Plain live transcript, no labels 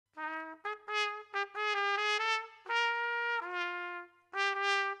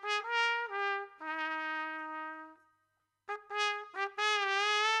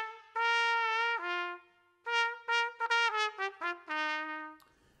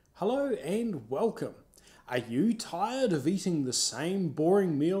Hello and welcome. Are you tired of eating the same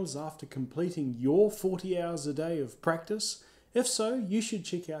boring meals after completing your 40 hours a day of practice? If so, you should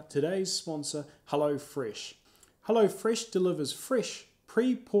check out today's sponsor, HelloFresh. HelloFresh delivers fresh,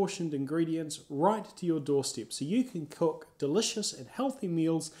 pre-portioned ingredients right to your doorstep so you can cook delicious and healthy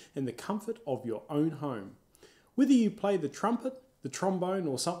meals in the comfort of your own home. Whether you play the trumpet, the trombone,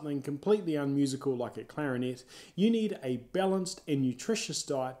 or something completely unmusical like a clarinet, you need a balanced and nutritious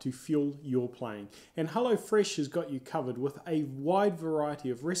diet to fuel your playing. And HelloFresh has got you covered with a wide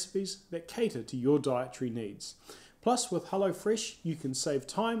variety of recipes that cater to your dietary needs. Plus, with HelloFresh, you can save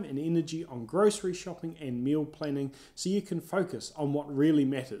time and energy on grocery shopping and meal planning so you can focus on what really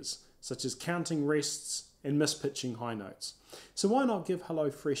matters, such as counting rests and mispitching high notes. So why not give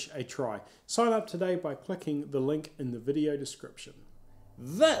HelloFresh a try? Sign up today by clicking the link in the video description.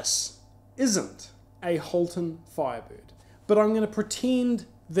 This isn't a Wellington Firebird, but I'm going to pretend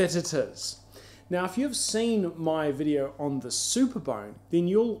that it is. Now, if you've seen my video on the Superbone, then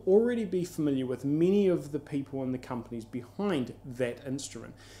you'll already be familiar with many of the people and the companies behind that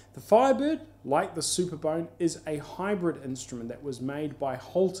instrument. The Firebird, like the Superbone, is a hybrid instrument that was made by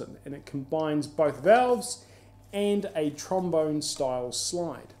Wellington, and it combines both valves and a trombone style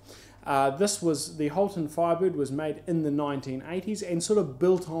slide. The Wellington Firebird was made in the 1980s and sort of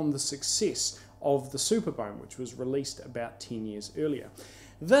built on the success of the Superbone, which was released about 10 years earlier.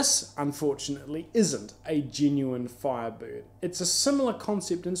 This, unfortunately, isn't a genuine Firebird. It's a similar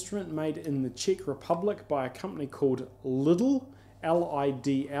concept instrument made in the Czech Republic by a company called Lidl,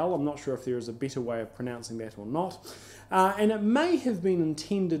 L-I-D-L. I'm not sure if there is a better way of pronouncing that or not. And it may have been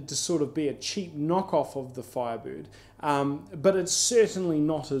intended to sort of be a cheap knockoff of the Firebird, but it's certainly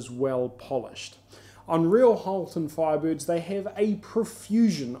not as well polished. On real Wellington Firebirds, they have a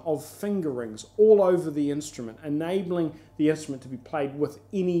profusion of fingerings all over the instrument, enabling the instrument to be played with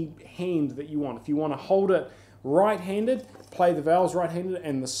any hand that you want. If you want to hold it right-handed, play the valves right-handed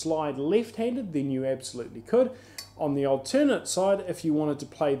and the slide left-handed, then you absolutely could. On the alternate side, if you wanted to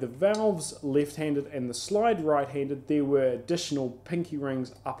play the valves left-handed and the slide right-handed, there were additional pinky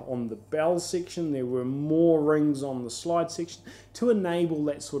rings up on the bell section. There were more rings on the slide section to enable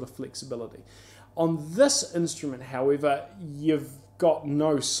that sort of flexibility. On this instrument, however, you've got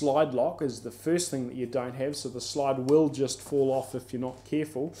no slide lock is the first thing that you don't have, so the slide will just fall off if you're not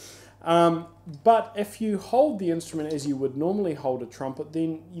careful. But if you hold the instrument as you would normally hold a trumpet,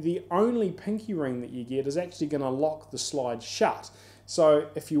 then the only pinky ring that you get is actually going to lock the slide shut. So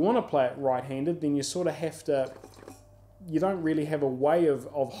if you want to play it right-handed, then you sort of have to, you don't really have a way of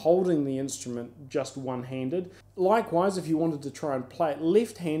holding the instrument just one-handed. Likewise, if you wanted to try and play it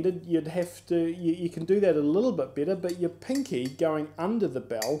left-handed, you'd have to, you can do that a little bit better, but your pinky going under the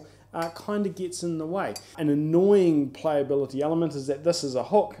bell kind of gets in the way. An annoying playability element is that this is a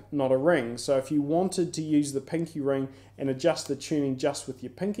hook, not a ring. So if you wanted to use the pinky ring and adjust the tuning just with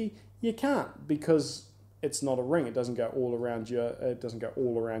your pinky, you can't because it's not a ring. It doesn't go all around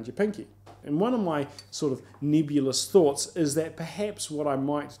your pinky. And one of my sort of nebulous thoughts is that perhaps what I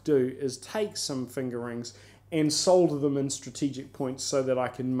might do is take some finger rings and solder them in strategic points so that I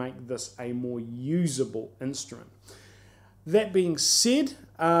can make this a more usable instrument. That being said,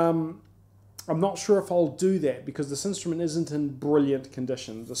 I'm not sure if I'll do that because this instrument isn't in brilliant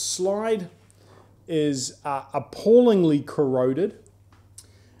condition. The slide is appallingly corroded,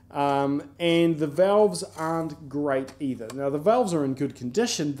 and the valves aren't great either. Now, the valves are in good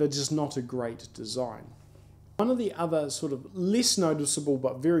condition, they're just not a great design. One of the other sort of less noticeable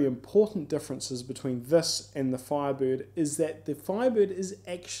but very important differences between this and the Firebird is that the Firebird is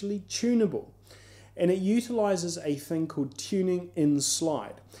actually tunable. And it utilizes a thing called tuning in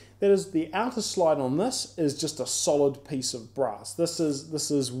slide. That is, the outer slide on this is just a solid piece of brass. This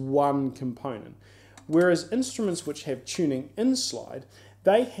is one component. Whereas instruments which have tuning in slide,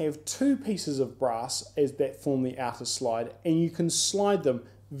 they have two pieces of brass that form the outer slide, and you can slide them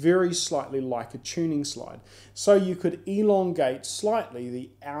very slightly like a tuning slide. So you could elongate slightly the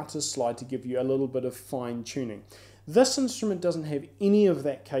outer slide to give you a little bit of fine tuning. This instrument doesn't have any of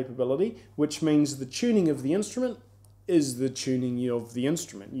that capability, which means the tuning of the instrument is the tuning of the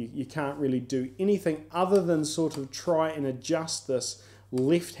instrument. You can't really do anything other than sort of try and adjust this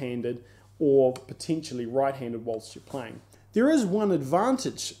left-handed or potentially right-handed whilst you're playing. There is one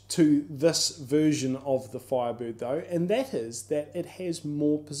advantage to this version of the Firebird though, and that is that it has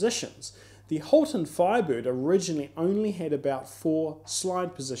more positions. The Wellington Firebird originally only had about 4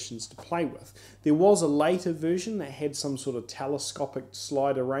 slide positions to play with. There was a later version that had some sort of telescopic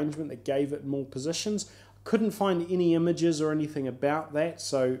slide arrangement that gave it more positions. Couldn't find any images or anything about that,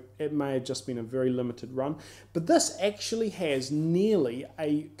 so it may have just been a very limited run. But this actually has nearly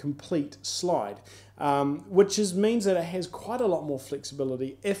a complete slide, which means that it has quite a lot more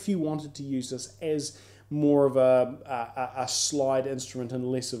flexibility if you wanted to use this as more of a slide instrument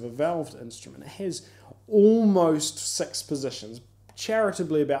and less of a valved instrument. It has almost 6 positions,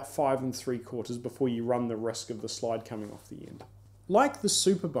 charitably about 5 3/4 before you run the risk of the slide coming off the end. Like the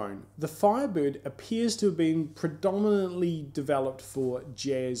Superbone, the Firebird appears to have been predominantly developed for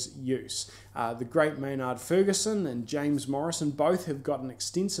jazz use. The great Maynard Ferguson and James Morrison both have got an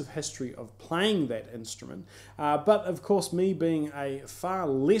extensive history of playing that instrument, but of course, me being a far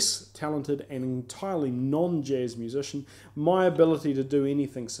less talented and entirely non-jazz musician, my ability to do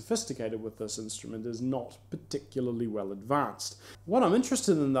anything sophisticated with this instrument is not particularly well advanced. What I'm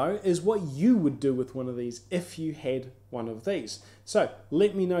interested in though is what you would do with one of these if you had one of these. So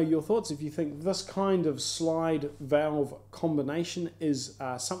let me know your thoughts if you think this kind of slide valve combination is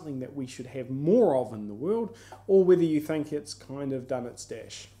something that we should have more of in the world, or whether you think it's kind of done its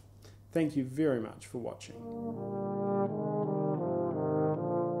dash. Thank you very much for watching.